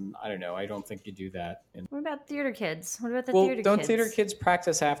class, and I don't know. I don't think you do that. What about theater kids? What about the theater kids? Don't theater kids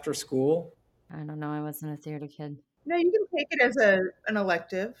practice after school? I don't know. I wasn't a theater kid. No, you can take it as an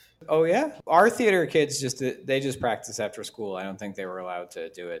elective. Oh, yeah? Our theater kids they just practice after school. I don't think they were allowed to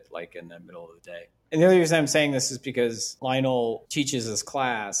do it like in the middle of the day. And the only reason I'm saying this is because Lionel teaches his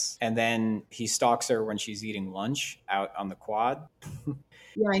class and then he stalks her when she's eating lunch out on the quad.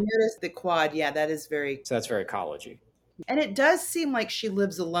 Yeah, I noticed the quad. Yeah, that is very... So that's very college-y. And it does seem like she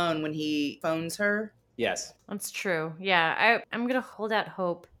lives alone when he phones her. Yes. That's true. Yeah, I'm going to hold out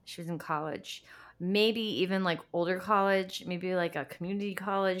hope she was in college. Maybe even like older college, maybe like a community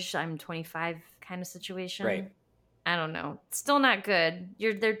college, I'm 25 kind of situation. Right. I don't know. Still not good.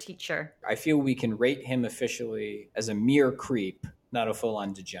 You're their teacher. I feel we can rate him officially as a mere creep, not a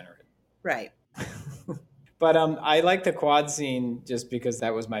full-on degenerate. Right. But I like the quad scene just because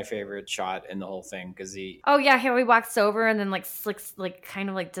that was my favorite shot in the whole thing. Because Oh yeah, how he walks over and then like slicks, like kind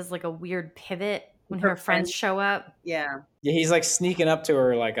of like does like a weird pivot when her friends show up. Yeah. Yeah, he's like sneaking up to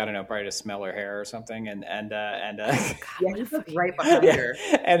her, like, I don't know, probably to smell her hair or something, and yeah, he's like right behind her.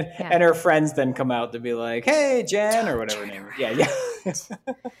 And her friends then come out to be like, "Hey, Jen," or whatever her name is. Yeah.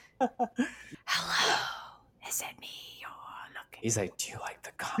 Hello, is it me you're looking? He's like, "Do you like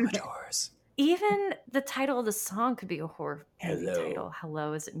the Commodores?" Even the title of the song could be a horror movie Hello. title.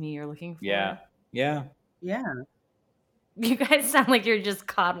 Hello, is it me you're looking for? Yeah. Yeah. You guys sound like you're just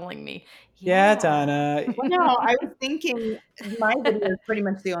coddling me. Yeah, Donna. Well, no, I was thinking my video is pretty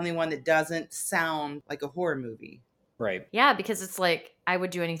much the only one that doesn't sound like a horror movie. Right. Yeah, because it's like, I would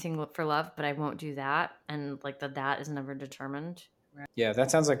do anything for love, but I won't do that. And like that is never determined. Yeah,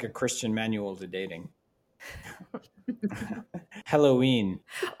 that sounds like a Christian manual to dating. Halloween.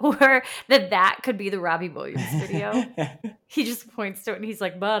 Or that could be the Robbie Williams video. He just points to it and he's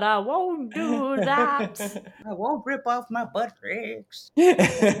like, but I won't do that. I won't rip off my butt cheeks.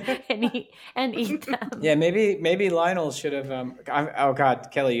 and eat them. Yeah, maybe Lionel should have. Oh God,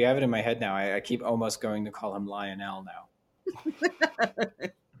 Kelly, you have it in my head now. I keep almost going to call him Lionel now.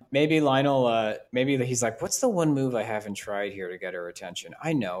 Maybe Lionel, maybe he's like, what's the one move I haven't tried here to get her attention?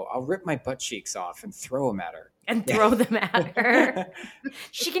 I know. I'll rip my butt cheeks off and throw them at her. And throw them at her.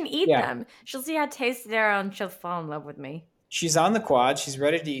 She can eat them. She'll see how tasty they are and she'll fall in love with me. She's on the quad. She's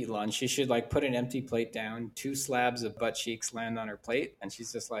ready to eat lunch. She should like put an empty plate down. 2 slabs of butt cheeks land on her plate. And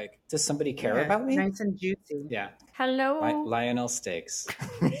she's just like, does somebody care about me? Nice and juicy. Yeah. Hello. Lionel Steaks.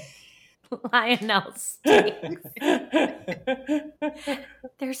 Lionel Steaks.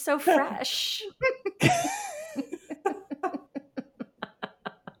 They're so fresh.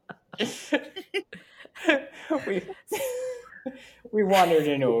 we wandered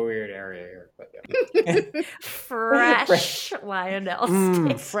into a weird area here. But yeah. Fresh Lionel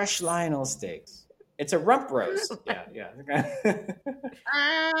Steaks. Fresh Lionel Steaks. It's a rump roast. Yeah.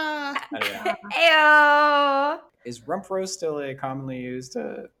 I don't know. Ew. Is rump roast still a commonly used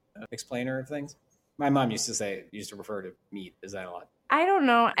explainer of things? My mom used to refer to meat. Is that a lot? I don't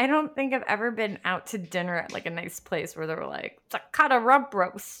know. I don't think I've ever been out to dinner at like a nice place where they were like, it's a cut of rump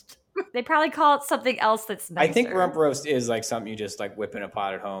roast. They probably call it something else that's nicer. I think rump roast is like something you just like whip in a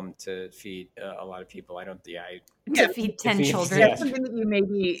pot at home to feed a lot of people. To feed 10 children. Yeah, something that you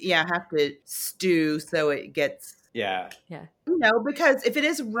maybe have to stew so it gets because if it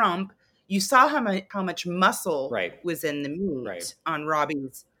is rump, you saw how much muscle was in the meat on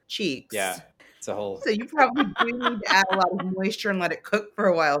Robbie's cheeks. Yeah. So you probably do need to add a lot of moisture and let it cook for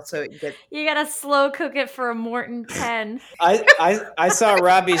a while so it gets. You gotta slow cook it for a Morton 10. I saw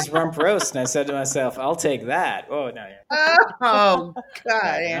Robbie's rump roast and I said to myself, I'll take that. Oh no! Oh God!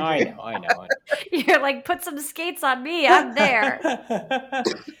 I know. You're like, put some skates on me. I'm there.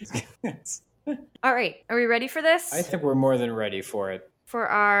 All right, are we ready for this? I think we're more than ready for it. For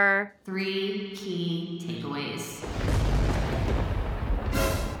our 3 key takeaways.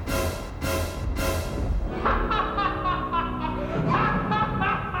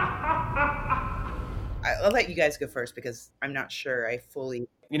 I'll let you guys go first because I'm not sure I fully.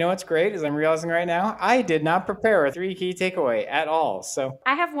 You know what's great is I'm realizing right now I did not prepare a 3 key takeaway at all. So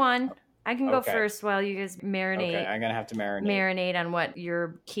I have one. I can go first while you guys marinate. Okay, I'm gonna have to marinate. Marinate on what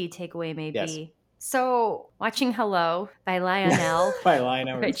your key takeaway may be. So watching Hello by Lionel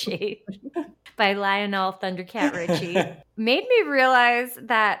Richie. By Lionel Thundercat Richie made me realize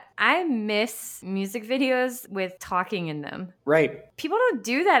that I miss music videos with talking in them. Right. People don't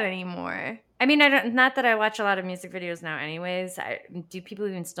do that anymore. I mean, not that I watch a lot of music videos now anyways. Do people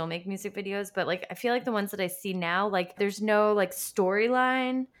even still make music videos? But like, I feel like the ones that I see now, like there's no like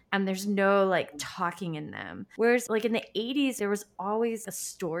storyline and there's no like talking in them. Whereas like in the 80s, there was always a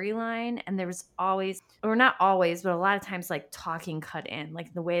storyline and there was always, or not always, but a lot of times like talking cut in.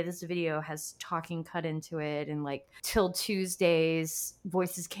 Like the way this video has talking cut into it, and like Till Tuesdays,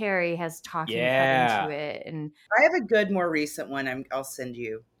 Voices Carry has talking cut into it. And I have a good, more recent one I'll send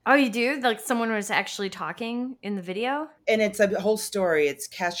you. Oh, you do? Like someone was actually talking in the video? And it's a whole story. It's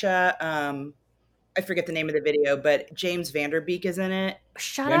Kesha. I forget the name of the video, but James Vanderbeek is in it.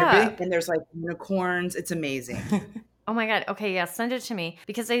 Shut up. And there's like unicorns. It's amazing. Oh my God. Okay, yeah, send it to me.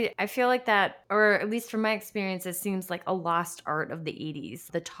 Because I feel like that, or at least from my experience, it seems like a lost art of the 80s,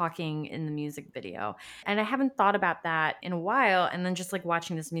 the talking in the music video. And I haven't thought about that in a while. And then just like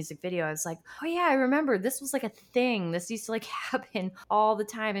watching this music video, I was like, oh yeah, I remember this was like a thing. This used to like happen all the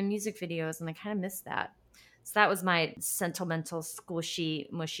time in music videos. And I kind of missed that. So that was my sentimental,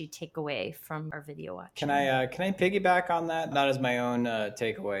 squishy, mushy takeaway from our video watch. Can I piggyback on that? Not as my own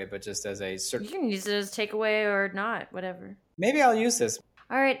takeaway, but just as a certain. You can use it as takeaway or not, whatever. Maybe I'll use this.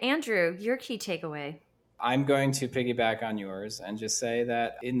 All right, Andrew, your key takeaway. I'm going to piggyback on yours and just say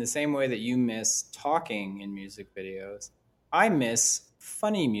that in the same way that you miss talking in music videos, I miss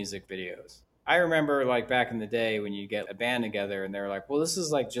funny music videos. I remember like back in the day when you get a band together and they're like, well, this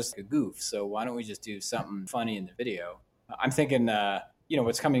is like just a goof. So why don't we just do something funny in the video? I'm thinking,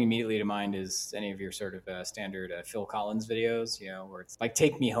 what's coming immediately to mind is any of your sort of standard Phil Collins videos, where it's like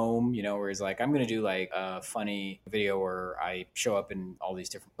Take Me Home, where he's like, I'm going to do like a funny video where I show up in all these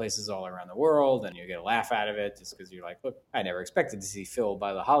different places all around the world and you get a laugh out of it just because you're like, look, I never expected to see Phil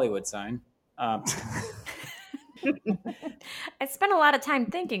by the Hollywood sign. I spent a lot of time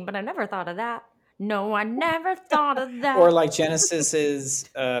thinking, but I never thought of that. No, I never thought of that. Or like Genesis's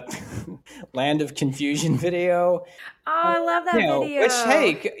Land of Confusion video. Oh, I love that video. Which,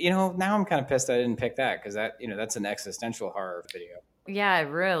 hey, now I'm kind of pissed I didn't pick that because that, that's an existential horror video. Yeah, it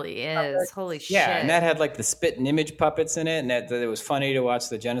really is. Holy shit. Yeah, and that had like the spit and image puppets in it, and that it was funny to watch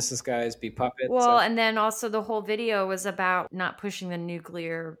the Genesis guys be puppets. Well, and then also the whole video was about not pushing the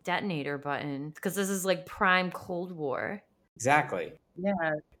nuclear detonator button because this is like prime Cold War. Exactly.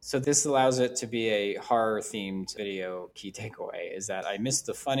 Yeah. So this allows it to be a horror-themed video. Key takeaway is that I missed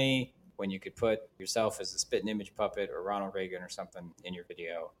the funny when you could put yourself as a spit and image puppet or Ronald Reagan or something in your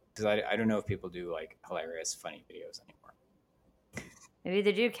video. Because I don't know if people do like hilarious, funny videos anymore. Maybe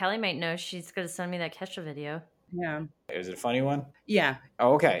they do. Kelly might know. She's going to send me that Kesha video. Yeah. Is it a funny one? Yeah.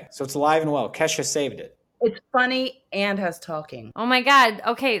 Oh, okay. So it's alive and well. Kesha saved it. It's funny and has talking. Oh my God.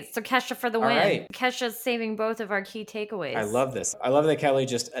 Okay, so Kesha for the win. Right. Kesha's saving both of our key takeaways. I love this. I love that Kelly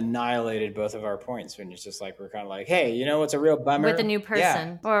just annihilated both of our points when it's just like, we're kind of like, hey, what's a real bummer? With a new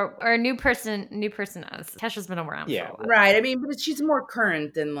person. Yeah. Or a new person us. Kesha's been around for a while. Right. I mean, but she's more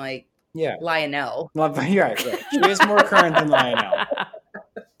current than like Lionel. You're right. She is more current than Lionel.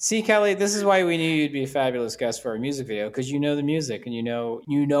 See, Kelly, this is why we knew you'd be a fabulous guest for our music video, because you know the music and you know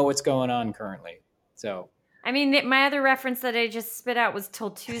what's going on currently. So, I mean, my other reference that I just spit out was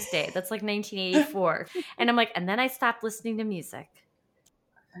Till Tuesday. That's like 1984. And I'm like, and then I stopped listening to music.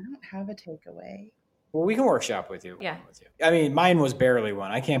 I don't have a takeaway. Well, we can workshop with you. Yeah. I mean, mine was barely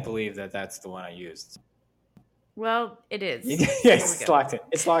one. I can't believe that that's the one I used. Well, it is. Yes, it's locked in.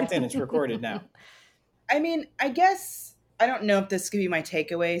 It's locked in. It's recorded now. I mean, I guess I don't know if this could be my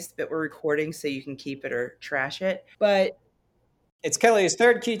takeaways, but we're recording so you can keep it or trash it. But it's Kelly's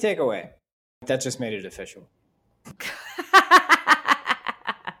third key takeaway. That just made it official.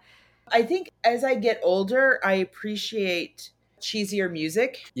 I think as I get older, I appreciate cheesier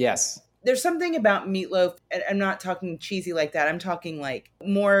music. Yes. There's something about Meatloaf, and I'm not talking cheesy like that. I'm talking like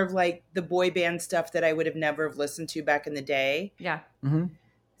more of like the boy band stuff that I would have never have listened to back in the day. Yeah. Mm-hmm.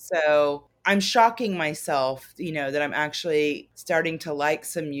 So I'm shocking myself, that I'm actually starting to like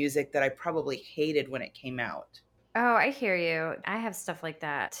some music that I probably hated when it came out. Oh, I hear you. I have stuff like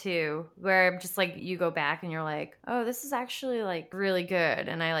that too, where I'm just like, you go back and you're like, oh, this is actually like really good.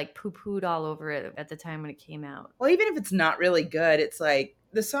 And I like poo-pooed all over it at the time when it came out. Well, even if it's not really good, it's like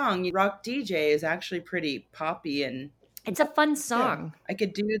the song Rock DJ is actually pretty poppy and it's a fun song. Yeah, I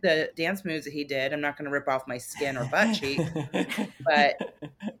could do the dance moves that he did. I'm not going to rip off my skin or butt cheek, but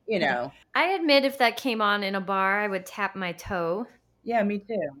I admit if that came on in a bar, I would tap my toe. Yeah, me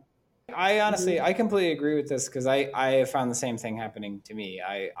too. I completely agree with this because I have found the same thing happening to me.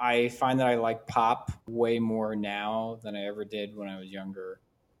 I find that I like pop way more now than I ever did when I was younger.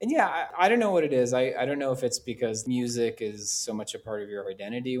 And yeah, I don't know what it is. I don't know if it's because music is so much a part of your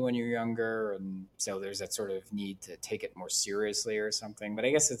identity when you're younger. And so there's that sort of need to take it more seriously or something. But I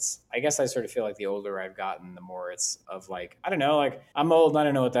guess I sort of feel like the older I've gotten, the more it's of like, I don't know, like I'm old and I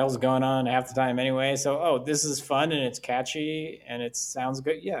don't know what the hell's going on half the time anyway. So, this is fun and it's catchy and it sounds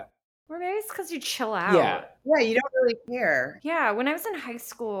good. Yeah. Or maybe it's because you chill out. Yeah, you don't really care. Yeah, when I was in high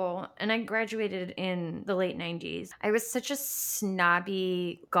school and I graduated in the late 90s, I was such a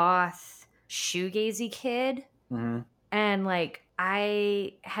snobby, goth, shoegazy kid. Mm-hmm. And like,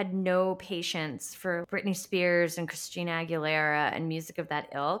 I had no patience for Britney Spears and Christina Aguilera and music of that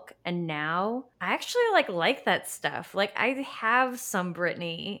ilk. And now I actually like that stuff. Like I have some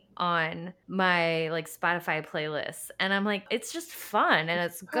Britney on my like Spotify playlist and I'm like, it's just fun and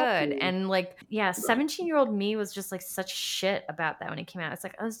it's good. And like, yeah, 17-year-old me was just like such shit about that when it came out. It's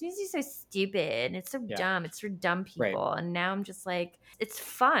like, oh, this music's so stupid and it's so dumb. It's for dumb people. Right. And now I'm just like, it's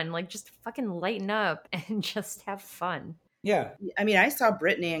fun. Like just fucking lighten up and just have fun. Yeah. I mean, I saw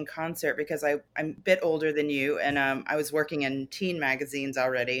Britney in concert because I'm a bit older than you. And I was working in teen magazines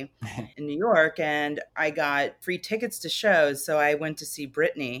already in New York. And I got free tickets to shows. So I went to see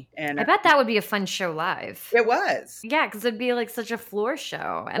Britney. And I bet that would be a fun show live. It was. Yeah, because it'd be like such a floor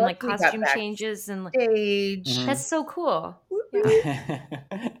show. And like costume changes. And stage. Mm-hmm. That's so cool. Yeah.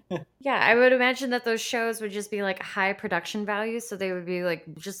 Yeah, I would imagine that those shows would just be like high production value, so they would be like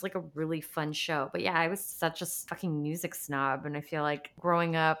just like a really fun show. But yeah, I was such a fucking music snob, and I feel like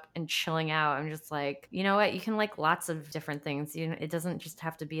growing up and chilling out, I'm just like, you know what? You can like lots of different things. It doesn't just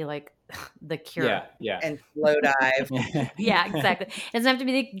have to be like The Cure. Yeah. And Slowdive. Yeah, exactly. It doesn't have to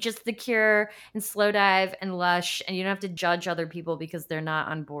be just The Cure and Slowdive and Lush, and you don't have to judge other people because they're not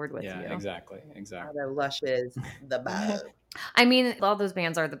on board with you. Yeah, exactly. Although Lush is the best. I mean, all those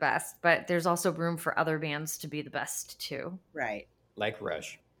bands are the best, but there's also room for other bands to be the best too. Right. Like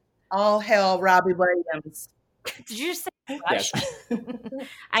Rush. All hail Robbie Williams. Did you just say Rush? Yes.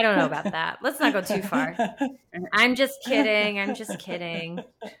 I don't know about that. Let's not go too far. I'm just kidding.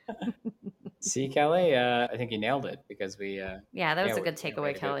 See, Kelly, I think you nailed it because we... yeah, that was a good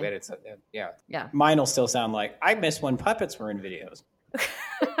takeaway, Kelly. Yeah. Mine will still sound like, I miss when puppets were in videos.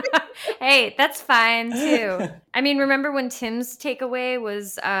 Hey, that's fine too. I mean, remember when Tim's takeaway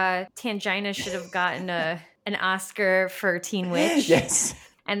was Tangina should have gotten an Oscar for Teen Witch? Yes.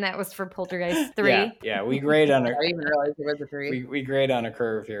 And that was for Poltergeist 3. Yeah, we grade on I didn't realize it was a 3. We grade on a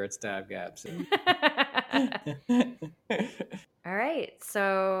curve here at Stab Gaps. All right,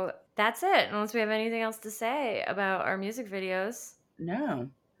 so that's it. Unless we have anything else to say about our music videos. No.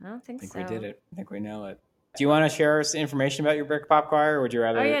 I don't think so. I think we did it. I think we nailed it. Do you want to share us information about your Brick Pop Choir, or would you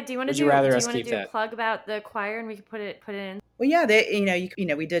rather? Oh yeah, do you want to do a plug about the choir, and we can put it in? Well, yeah,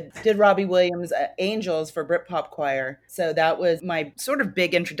 we did Robbie Williams' Angels for Britpop Choir, so that was my sort of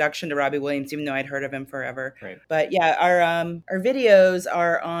big introduction to Robbie Williams, even though I'd heard of him forever. Right. But yeah, our videos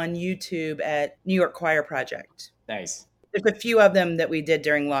are on YouTube at New York Choir Project. Nice. There's a few of them that we did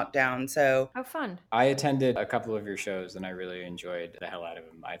during lockdown, so... How fun. I attended a couple of your shows, and I really enjoyed the hell out of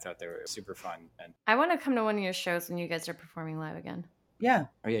them. I thought they were super fun. And I want to come to one of your shows when you guys are performing live again. Yeah.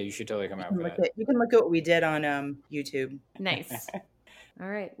 Oh, yeah, you should totally come out for that. You can look at what we did on YouTube. Nice. All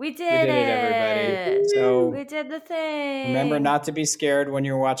right. We did it, everybody. So we did the thing. Remember not to be scared when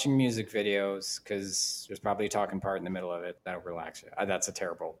you're watching music videos, because there's probably a talking part in the middle of it. That'll relax you. That's a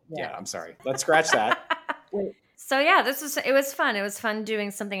terrible. Yeah, I'm sorry. Let's scratch that. So yeah, it was fun. It was fun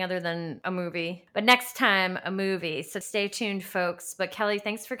doing something other than a movie. But next time, a movie. So stay tuned, folks. But Kelly,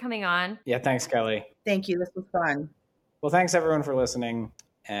 thanks for coming on. Yeah, thanks, Kelly. Thank you. This was fun. Well, thanks everyone for listening.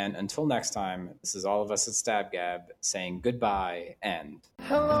 And until next time, this is all of us at Stab Gab saying goodbye and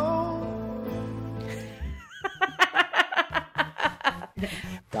hello.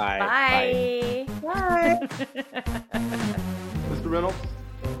 Bye. Bye. Bye. Mr. Reynolds,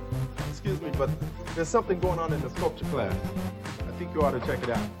 excuse me, but there's something going on in the sculpture class. I think you ought to check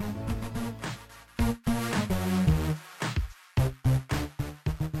it out.